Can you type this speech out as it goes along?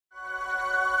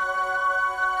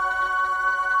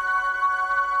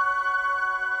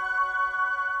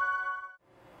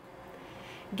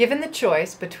Given the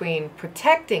choice between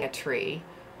protecting a tree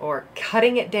or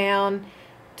cutting it down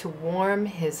to warm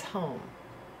his home,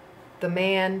 the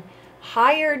man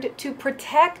hired to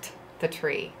protect the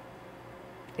tree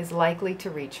is likely to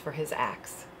reach for his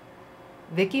axe.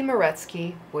 Vicky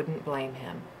Meretsky wouldn't blame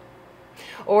him.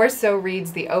 Or so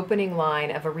reads the opening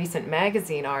line of a recent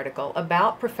magazine article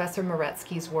about Professor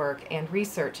Meretsky's work and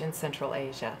research in Central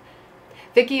Asia.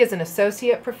 Vicky is an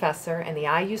associate professor in the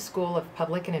IU School of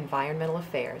Public and Environmental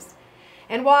Affairs.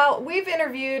 And while we've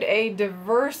interviewed a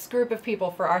diverse group of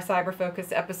people for our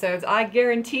cyber-focused episodes, I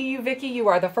guarantee you, Vicky, you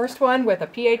are the first one with a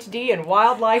PhD in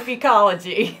wildlife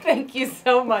ecology. Thank you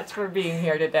so much for being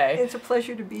here today. It's a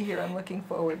pleasure to be here. I'm looking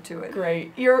forward to it.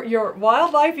 Great. Your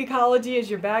wildlife ecology is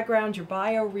your background. Your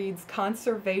bio reads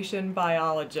conservation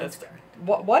biologist.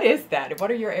 What is that? What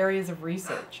are your areas of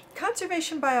research?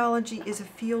 Conservation biology is a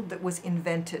field that was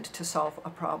invented to solve a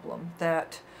problem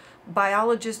that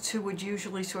biologists who would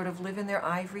usually sort of live in their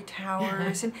ivory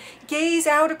towers and gaze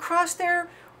out across their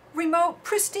remote,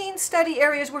 pristine study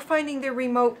areas. We're finding their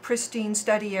remote, pristine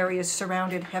study areas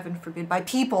surrounded, heaven forbid, by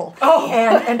people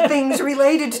and things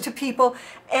related to people.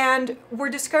 And we're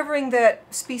discovering that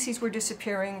species were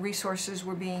disappearing, resources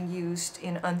were being used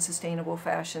in unsustainable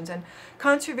fashions. And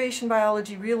conservation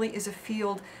biology really is a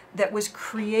field that was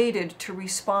created to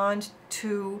respond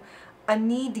to a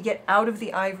need to get out of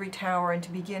the ivory tower and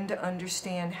to begin to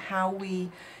understand how we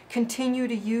continue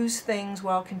to use things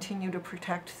while continue to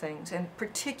protect things, and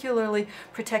particularly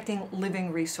protecting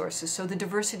living resources. So the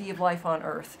diversity of life on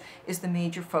Earth is the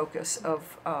major focus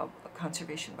of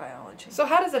conservation biology. So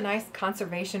how does a nice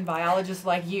conservation biologist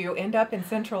like you end up in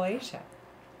Central Asia?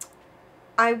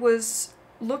 I was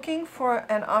looking for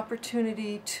an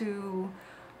opportunity to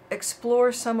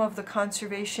explore some of the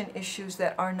conservation issues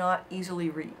that are not easily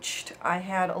reached. I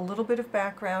had a little bit of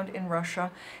background in Russia,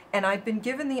 and I'd been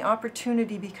given the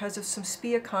opportunity because of some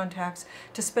SPIA contacts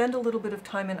to spend a little bit of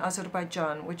time in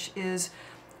Azerbaijan, which is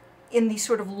in the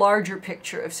sort of larger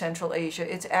picture of Central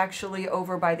Asia. It's actually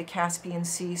over by the Caspian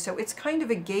Sea, so it's kind of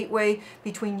a gateway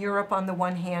between Europe on the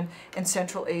one hand and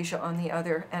Central Asia on the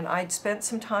other. And I'd spent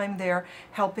some time there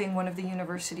helping one of the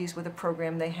universities with a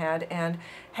program they had, and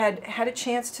had a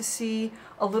chance to see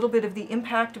a little bit of the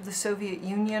impact of the Soviet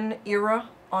Union era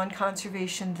on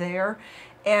conservation there,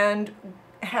 and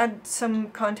had some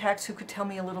contacts who could tell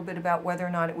me a little bit about whether or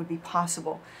not it would be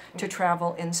possible to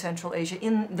travel in Central Asia,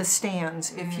 in the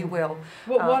stands, if you will.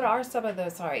 Well, what are some of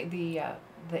those,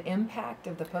 the impact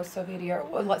of the post-Soviet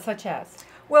era, such as?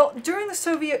 Well, during the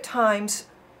Soviet times,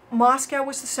 Moscow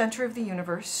was the center of the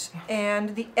universe,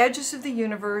 and the edges of the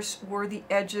universe were the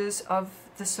edges of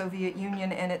the Soviet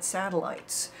Union and its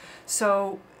satellites.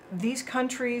 So these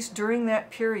countries during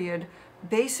that period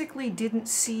basically didn't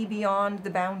see beyond the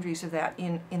boundaries of that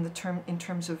in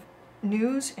terms of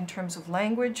news, in terms of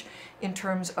language, in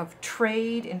terms of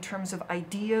trade, in terms of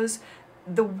ideas.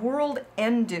 The world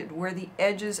ended where the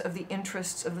edges of the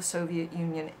interests of the Soviet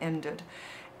Union ended.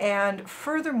 And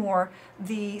furthermore,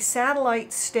 the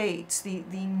satellite states, the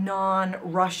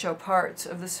non-Russia parts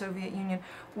of the Soviet Union,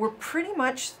 were pretty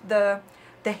much the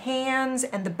hands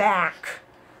and the back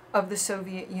of the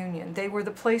Soviet Union. They were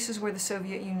the places where the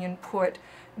Soviet Union put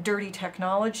dirty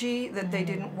technology that they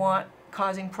didn't want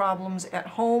causing problems at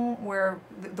home where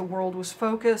the world was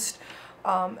focused.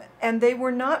 And they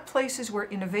were not places where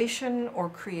innovation or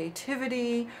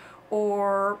creativity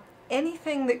or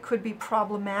anything that could be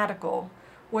problematical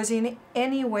was in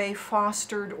any way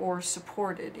fostered or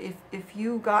supported. If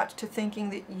you got to thinking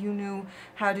that you knew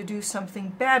how to do something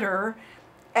better,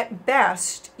 at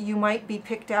best, you might be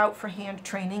picked out for hand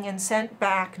training and sent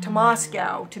back to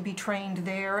Moscow to be trained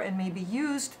there and maybe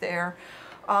used there.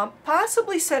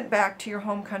 Possibly sent back to your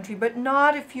home country, but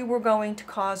not if you were going to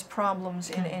cause problems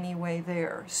in any way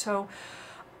there. So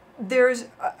there's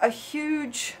a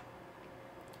huge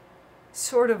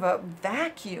sort of a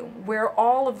vacuum where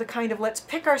all of the kind of let's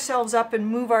pick ourselves up and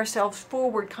move ourselves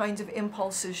forward kinds of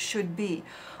impulses should be.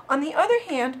 On the other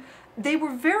hand, they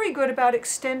were very good about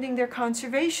extending their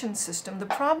conservation system. The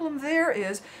problem there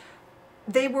is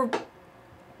they were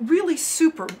really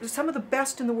some of the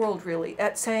best in the world really,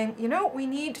 at saying, you know, we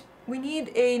need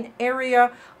an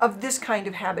area of this kind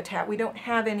of habitat. We don't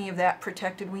have any of that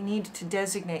protected. We need to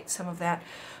designate some of that.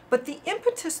 But the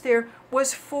impetus there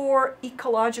was for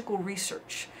ecological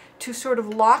research, to sort of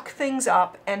lock things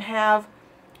up and have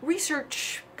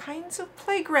research kinds of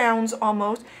playgrounds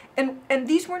almost. And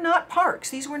these were not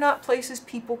parks. These were not places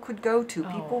people could go to.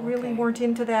 People really weren't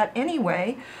into that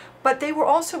anyway. But they were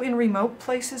also in remote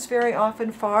places very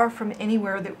often, far from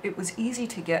anywhere that it was easy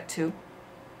to get to.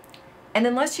 And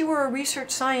unless you were a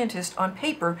research scientist on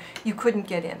paper, you couldn't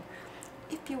get in.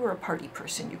 if you were a party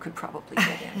person, you could probably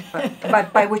get in.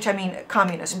 But by which I mean a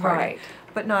Communist Party, Right.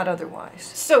 but not otherwise.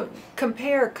 So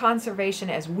compare conservation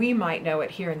as we might know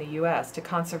it here in the U.S. to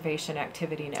conservation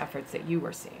activity and efforts that you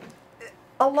were seeing.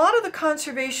 A lot of the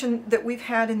conservation that we've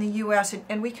had in the U.S.,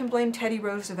 and we can blame Teddy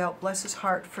Roosevelt, bless his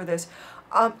heart, for this,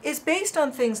 is based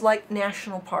on things like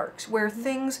national parks, where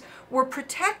things were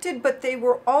protected, but they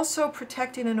were also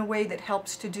protected in a way that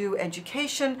helps to do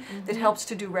education, that helps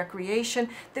to do recreation,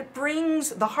 that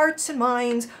brings the hearts and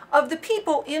minds of the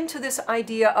people into this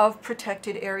idea of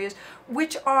protected areas,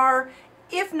 which are,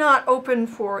 if not open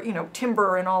for, you know,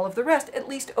 timber and all of the rest, at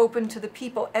least open to the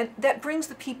people. And that brings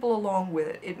the people along with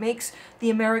it. It makes the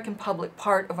American public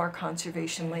part of our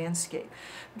conservation landscape.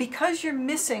 Because you're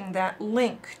missing that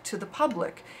link to the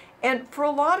public, and for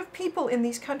a lot of people in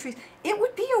these countries, it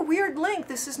would be a weird link.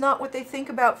 This is not what they think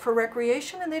about for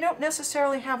recreation, and they don't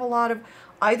necessarily have a lot of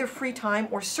either free time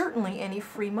or certainly any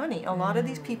free money. A lot of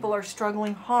these people are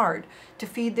struggling hard to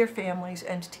feed their families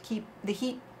and to keep the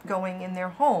heat going in their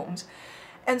homes.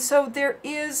 And so there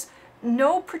is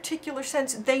no particular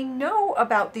sense. They know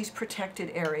about these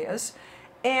protected areas,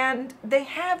 and they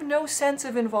have no sense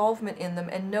of involvement in them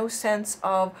and no sense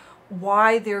of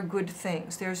why they're good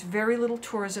things. There's very little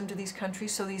tourism to these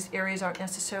countries, so these areas aren't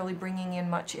necessarily bringing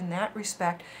in much in that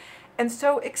respect. And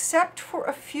so except for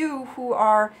a few who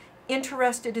are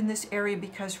interested in this area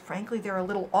because frankly they're a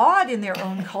little odd in their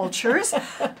own cultures,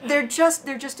 there just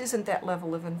isn't that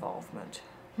level of involvement.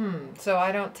 So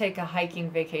I don't take a hiking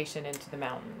vacation into the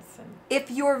mountains. If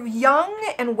you're young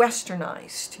and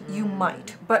westernized, you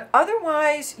might. But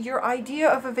otherwise, your idea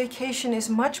of a vacation is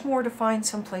much more to find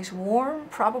someplace warm,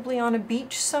 probably on a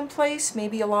beach someplace,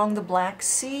 maybe along the Black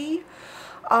Sea,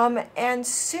 and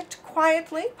sit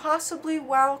quietly, possibly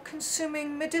while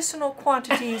consuming medicinal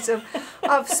quantities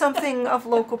of something of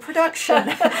local production.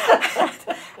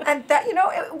 And that, you know,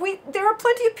 there are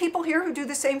plenty of people here who do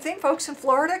the same thing. Folks in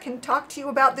Florida can talk to you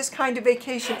about this kind of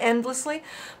vacation endlessly,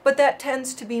 but that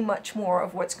tends to be much more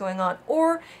of what's going on.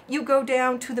 Or you go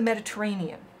down to the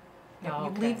Mediterranean.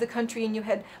 You leave the country and you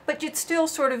head, but it's still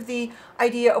sort of the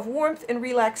idea of warmth and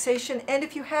relaxation. And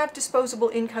if you have disposable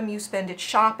income, you spend it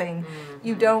shopping.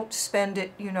 You don't spend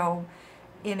it, you know,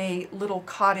 in a little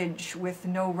cottage with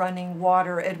no running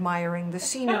water, admiring the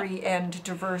scenery and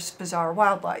diverse, bizarre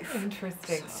wildlife.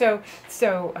 Interesting. So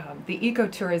the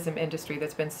ecotourism industry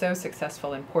that's been so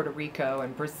successful in Puerto Rico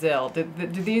and Brazil, do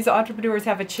these entrepreneurs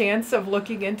have a chance of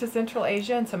looking into Central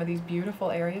Asia and some of these beautiful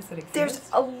areas that exist? There's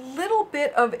a little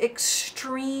bit of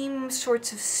extreme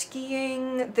sorts of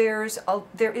skiing. There is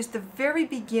the very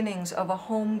beginnings of a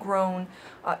homegrown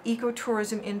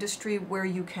ecotourism industry where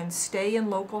you can stay in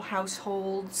local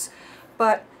households,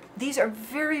 but these are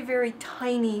very, very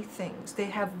tiny things. They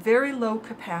have very low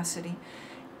capacity.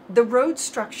 The road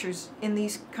structures in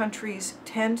these countries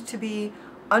tend to be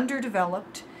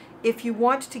underdeveloped. If you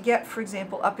want to get, for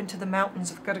example, up into the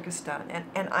mountains of Kyrgyzstan,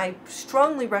 and I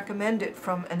strongly recommend it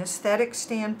from an aesthetic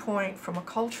standpoint, from a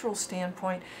cultural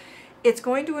standpoint, it's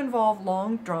going to involve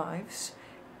long drives.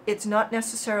 It's not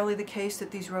necessarily the case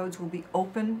that these roads will be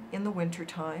open in the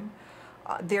wintertime.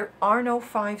 There are no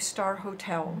five-star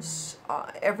hotels.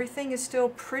 Everything is still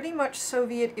pretty much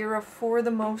Soviet era for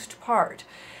the most part.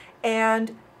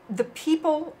 And the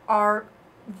people are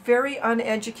very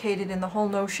uneducated in the whole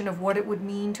notion of what it would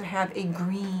mean to have a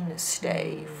green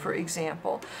stay, for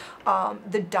example.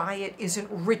 The diet isn't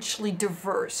richly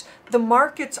diverse. The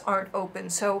markets aren't open.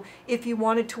 So if you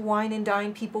wanted to wine and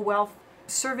dine people well,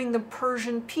 serving them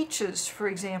Persian peaches, for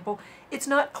example, it's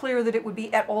not clear that it would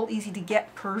be at all easy to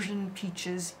get Persian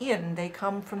peaches in. They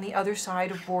come from the other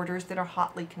side of borders that are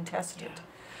hotly contested. Yeah.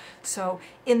 So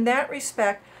in that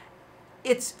respect,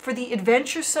 it's for the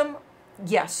adventuresome,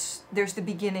 yes, there's the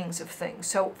beginnings of things.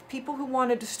 So people who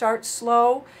wanted to start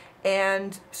slow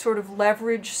and sort of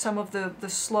leverage some of the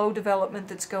slow development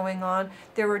that's going on,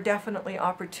 there are definitely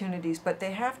opportunities, but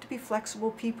they have to be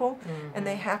flexible people, and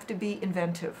they have to be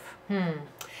inventive.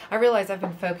 I realize I've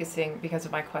been focusing, because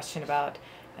of my question about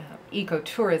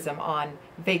ecotourism, on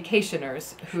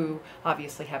vacationers who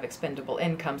obviously have expendable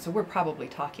income, so we're probably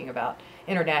talking about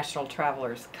international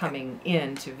travelers coming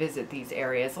in to visit these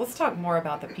areas. Let's talk more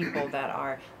about the people that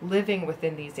are living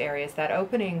within these areas. That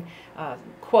opening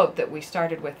quote that we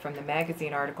started with from the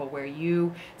magazine article, where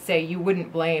you say you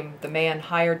wouldn't blame the man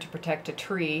hired to protect a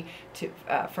tree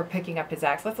for picking up his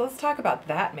axe. Let's talk about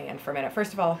that man for a minute.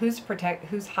 First of all,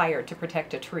 who's hired to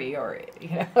protect a tree, or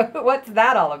what's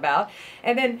that all about?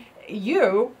 And then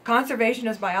you,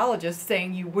 conservationist biologist,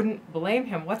 saying you wouldn't blame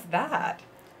him. What's that?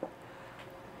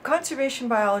 conservation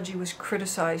biology was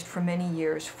criticized for many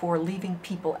years for leaving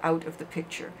people out of the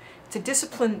picture. It's a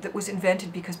discipline that was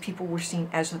invented because people were seen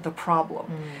as the problem.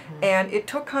 Mm-hmm. And it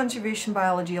took conservation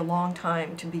biology a long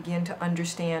time to begin to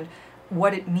understand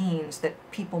what it means that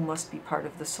people must be part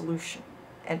of the solution.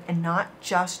 And not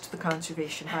just the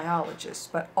conservation biologists,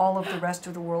 but all of the rest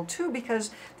of the world too, because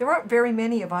there aren't very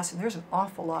many of us, and there's an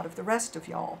awful lot of the rest of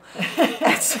y'all.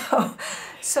 And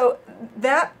so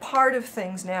that part of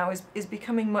things now is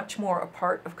becoming much more a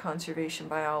part of conservation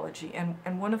biology.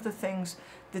 And one of the things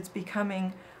that's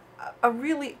becoming a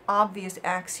really obvious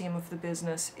axiom of the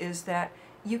business is that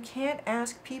you can't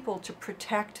ask people to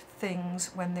protect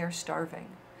things when they're starving,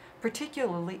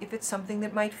 particularly if it's something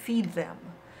that might feed them.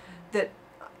 That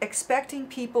expecting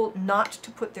people not to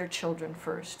put their children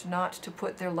first, not to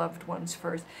put their loved ones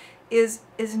first, is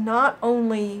not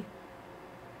only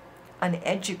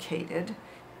uneducated,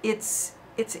 it's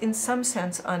in some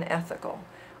sense unethical.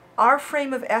 Our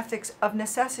frame of ethics of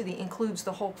necessity includes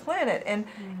the whole planet, and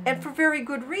for very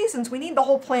good reasons. We need the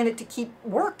whole planet to keep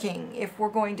working if we're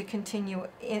going to continue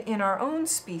in our own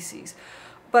species.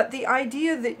 But the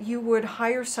idea that you would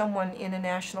hire someone in a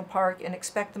national park and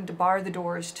expect them to bar the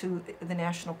doors to the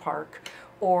national park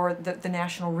or the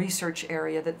national research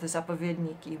area, the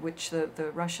Zapovedniki, which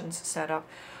the Russians set up,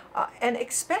 and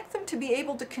expect them to be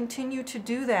able to continue to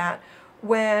do that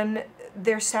when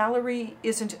their salary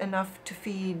isn't enough to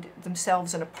feed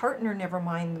themselves and a partner, never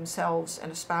mind themselves and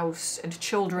a spouse and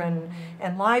children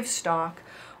and livestock,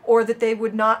 or that they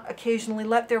would not occasionally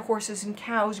let their horses and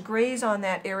cows graze on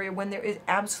that area when there is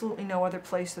absolutely no other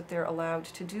place that they're allowed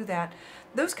to do that.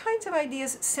 Those kinds of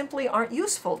ideas simply aren't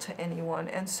useful to anyone.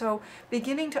 And so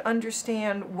beginning to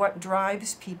understand what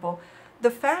drives people,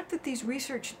 the fact that these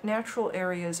research natural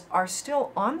areas are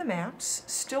still on the maps,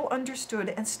 still understood,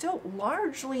 and still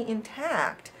largely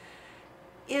intact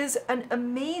is an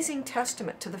amazing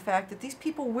testament to the fact that these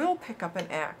people will pick up an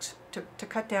axe to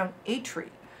cut down a tree,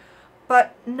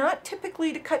 but not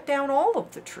typically to cut down all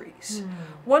of the trees.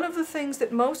 One of the things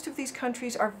that most of these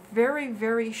countries are very,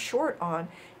 very short on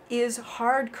is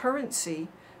hard currency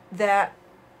that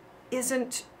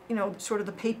isn't, sort of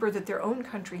the paper that their own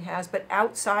country has, but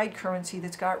outside currency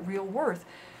that's got real worth.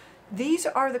 These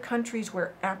are the countries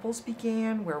where apples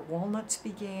began, where walnuts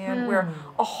began, where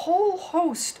a whole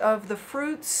host of the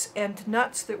fruits and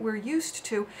nuts that we're used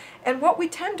to. And what we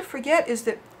tend to forget is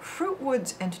that fruit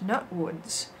woods and nut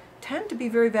woods tend to be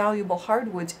very valuable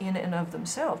hardwoods in and of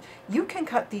themselves. You can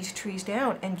cut these trees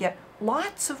down and get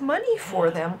lots of money for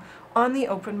them on the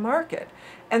open market.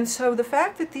 And so the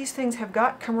fact that these things have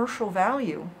got commercial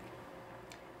value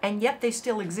and yet they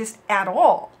still exist at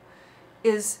all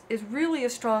is really a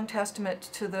strong testament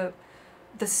to the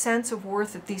sense of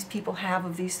worth that these people have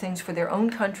of these things for their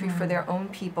own country, for their own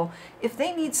people. If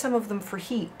they need some of them for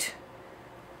heat,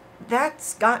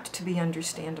 that's got to be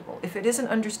understandable. If it isn't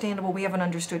understandable, we haven't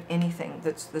understood anything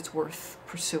that's worth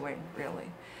pursuing, really.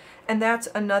 And that's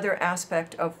another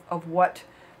aspect of what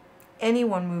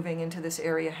anyone moving into this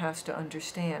area has to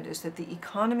understand, is that the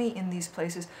economy in these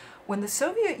places, when the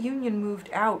Soviet Union moved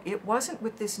out, it wasn't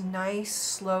with this nice,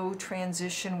 slow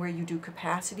transition where you do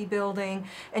capacity building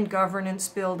and governance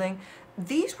building.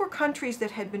 These were countries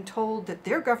that had been told that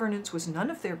their governance was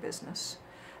none of their business,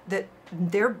 that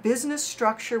their business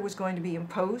structure was going to be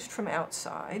imposed from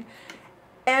outside.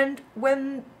 And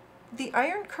when the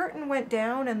Iron Curtain went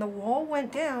down and the wall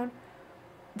went down,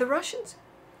 the Russians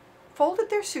folded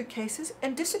their suitcases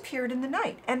and disappeared in the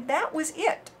night. And that was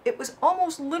it. It was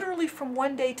almost literally from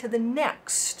one day to the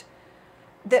next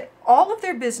that all of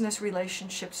their business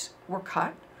relationships were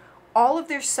cut, all of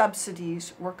their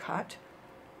subsidies were cut.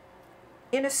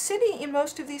 In a city in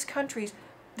most of these countries,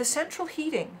 the central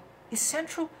heating is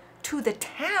central to the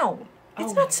town.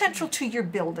 It's not central to your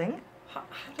building.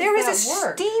 There is a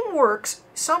steamworks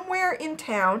somewhere in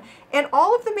town, and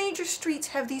all of the major streets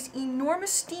have these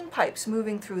enormous steam pipes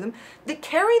moving through them that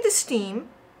carry the steam.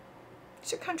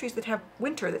 These are countries that have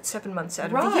winter that's 7 months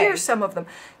out of the year, some of them.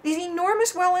 These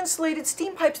enormous well-insulated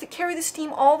steam pipes that carry the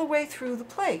steam all the way through the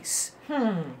place.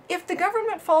 If the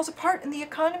government falls apart and the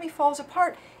economy falls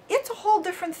apart, it's a whole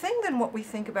different thing than what we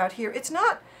think about here. It's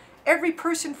not every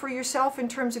person for yourself in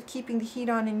terms of keeping the heat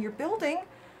on in your building,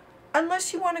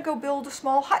 unless you want to go build a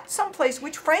small hut someplace,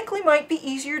 which frankly might be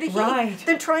easier to heat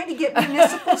than trying to get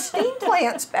municipal steam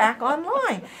plants back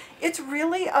online. It's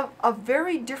really a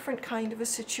very different kind of a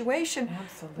situation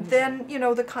than,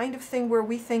 the kind of thing where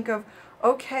we think of,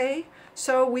 okay,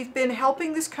 so we've been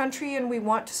helping this country and we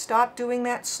want to stop doing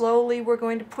that slowly. We're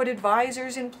going to put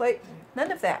advisors in place.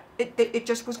 None of that. It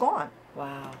just was gone.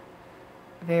 Wow.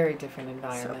 Very different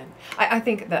environment. I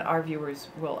think that our viewers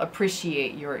will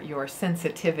appreciate your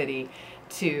sensitivity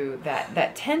to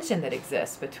that tension that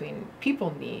exists between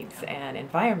people needs and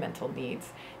environmental needs,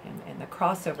 and the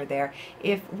crossover there.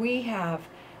 If we have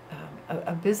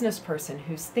a business person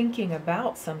who's thinking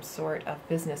about some sort of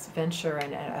business venture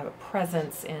and a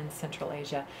presence in Central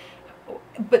Asia,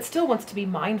 but still wants to be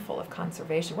mindful of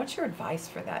conservation, what's your advice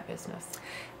for that business?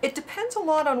 It depends a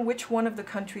lot on which one of the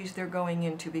countries they're going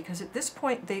into, because at this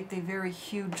point they vary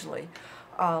hugely.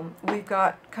 We've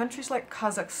got countries like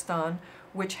Kazakhstan,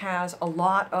 which has a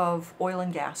lot of oil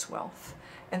and gas wealth.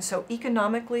 And so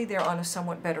economically they're on a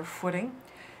somewhat better footing,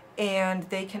 and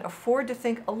they can afford to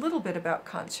think a little bit about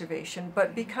conservation,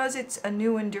 but because it's a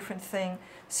new and different thing,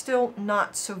 still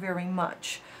not so very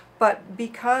much. But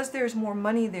because there's more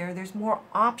money there, there's more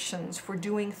options for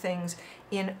doing things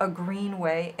in a green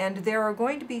way, and there are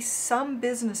going to be some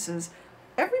businesses.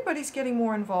 Everybody's getting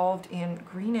more involved in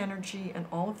green energy and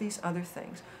all of these other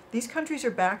things. These countries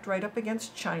are backed right up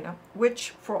against China,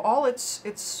 which for all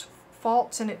its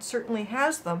faults, and it certainly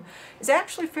has them, is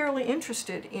actually fairly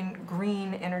interested in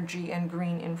green energy and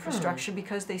green infrastructure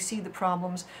because they see the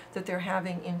problems that they're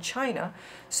having in China.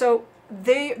 So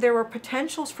there are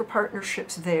potentials for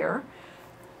partnerships there.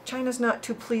 China's not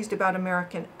too pleased about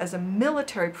America as a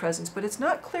military presence, but it's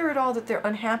not clear at all that they're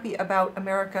unhappy about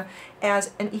America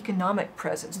as an economic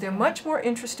presence. They're much more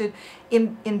interested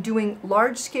in doing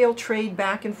large-scale trade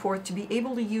back and forth to be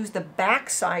able to use the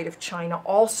backside of China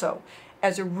also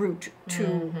as a route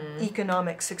to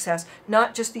economic success,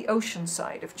 not just the ocean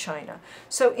side of China.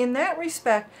 So in that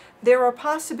respect, there are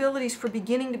possibilities for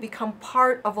beginning to become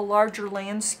part of a larger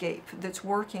landscape that's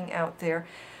working out there.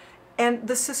 And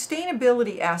the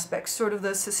sustainability aspects, sort of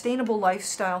the sustainable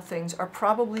lifestyle things, are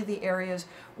probably the areas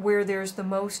where there's the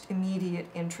most immediate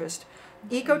interest.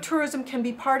 Ecotourism can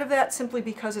be part of that simply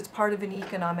because it's part of an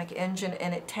economic engine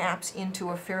and it taps into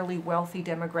a fairly wealthy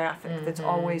demographic that's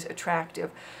always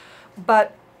attractive.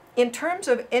 But in terms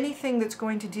of anything that's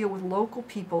going to deal with local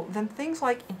people, then things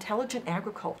like intelligent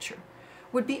agriculture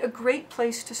would be a great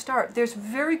place to start. There's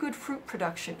very good fruit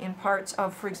production in parts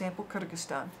of, for example,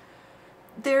 Kyrgyzstan.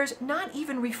 There's not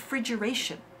even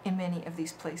refrigeration in many of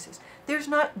these places. There's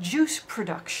not juice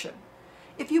production.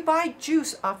 If you buy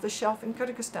juice off the shelf in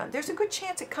Kyrgyzstan, there's a good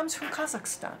chance it comes from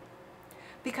Kazakhstan,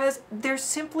 because there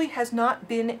simply has not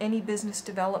been any business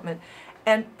development,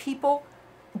 and people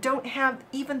don't have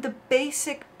even the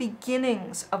basic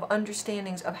beginnings of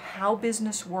understandings of how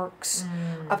business works,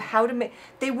 of how to make.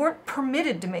 They weren't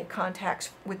permitted to make contacts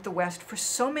with the West for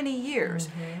so many years.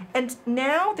 And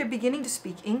now they're beginning to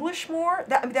speak English more.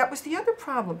 That was the other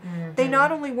problem. They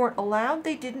not only weren't allowed,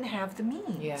 they didn't have the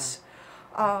means.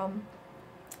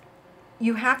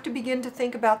 You have to begin to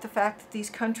think about the fact that these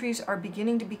countries are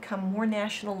beginning to become more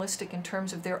nationalistic in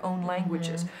terms of their own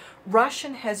languages.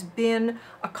 Russian has been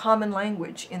a common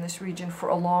language in this region for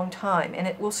a long time, and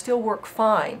it will still work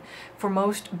fine for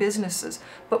most businesses.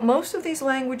 But most of these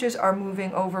languages are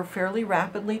moving over fairly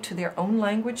rapidly to their own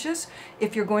languages.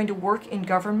 If you're going to work in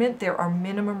government, there are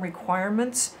minimum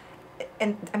requirements.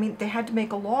 And I mean, they had to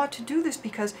make a law to do this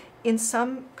because in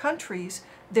some countries,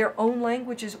 their own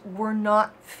languages were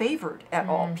not favored at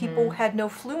all. People had no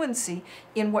fluency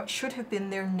in what should have been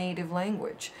their native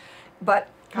language. But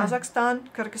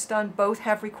Kazakhstan, Kyrgyzstan both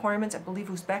have requirements, I believe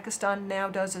Uzbekistan now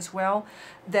does as well,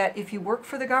 that if you work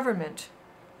for the government,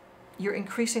 you're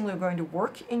increasingly going to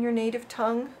work in your native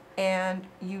tongue and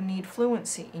you need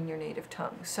fluency in your native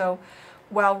tongue. So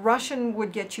while Russian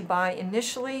would get you by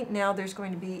initially, now there's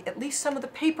going to be, at least some of the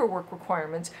paperwork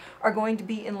requirements are going to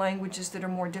be in languages that are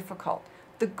more difficult.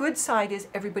 The good side is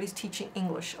everybody's teaching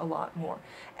English a lot more.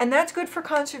 And that's good for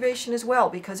conservation as well,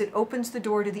 because it opens the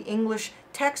door to the English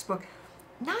textbook.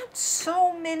 Not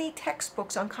so many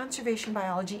textbooks on conservation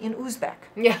biology in Uzbek.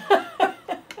 Yeah.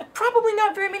 Probably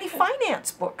not very many finance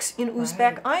books in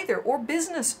Uzbek either, or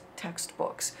business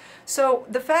textbooks. So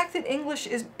the fact that English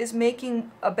is making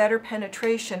a better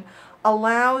penetration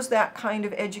allows that kind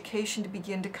of education to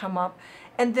begin to come up.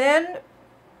 And then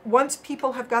once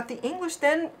people have got the English,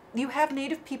 then you have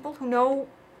native people who know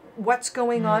what's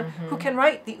going on, who can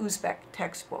write the Uzbek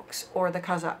textbooks or the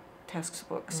Kazakh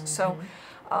textbooks. So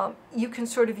you can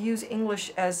sort of use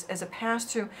English as a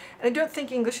pass-through. And I don't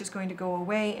think English is going to go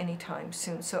away anytime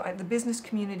soon. So the business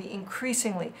community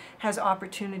increasingly has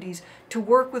opportunities to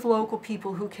work with local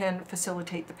people who can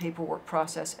facilitate the paperwork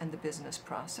process and the business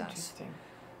process. Interesting.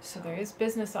 So there is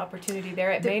business opportunity there.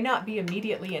 It may not be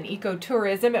immediately in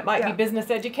ecotourism. It might be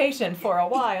business education for a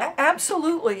while.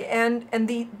 Absolutely, and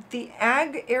the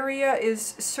ag area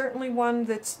is certainly one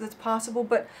that's possible,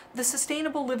 but the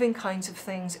sustainable living kinds of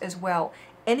things as well.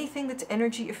 anything that's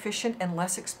energy efficient and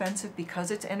less expensive because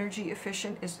it's energy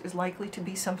efficient is likely to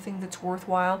be something that's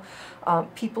worthwhile.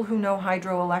 People who know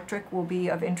hydroelectric will be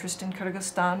of interest in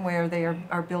Kyrgyzstan, where they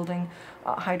are building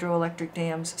hydroelectric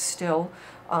dams still.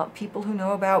 People who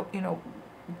know about,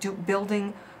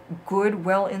 building good,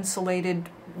 well-insulated,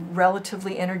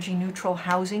 relatively energy-neutral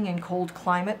housing in cold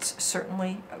climates,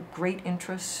 certainly a great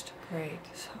interest. Great.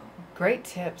 So. Great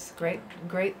tips. Great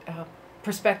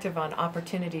perspective on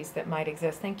opportunities that might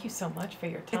exist. Thank you so much for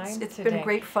your time It's today. been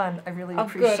great fun. I really Oh,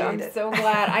 appreciate good. I'm it. so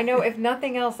glad. I know if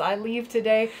nothing else, I leave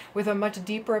today with a much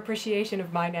deeper appreciation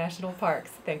of my national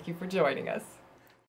parks. Thank you for joining us.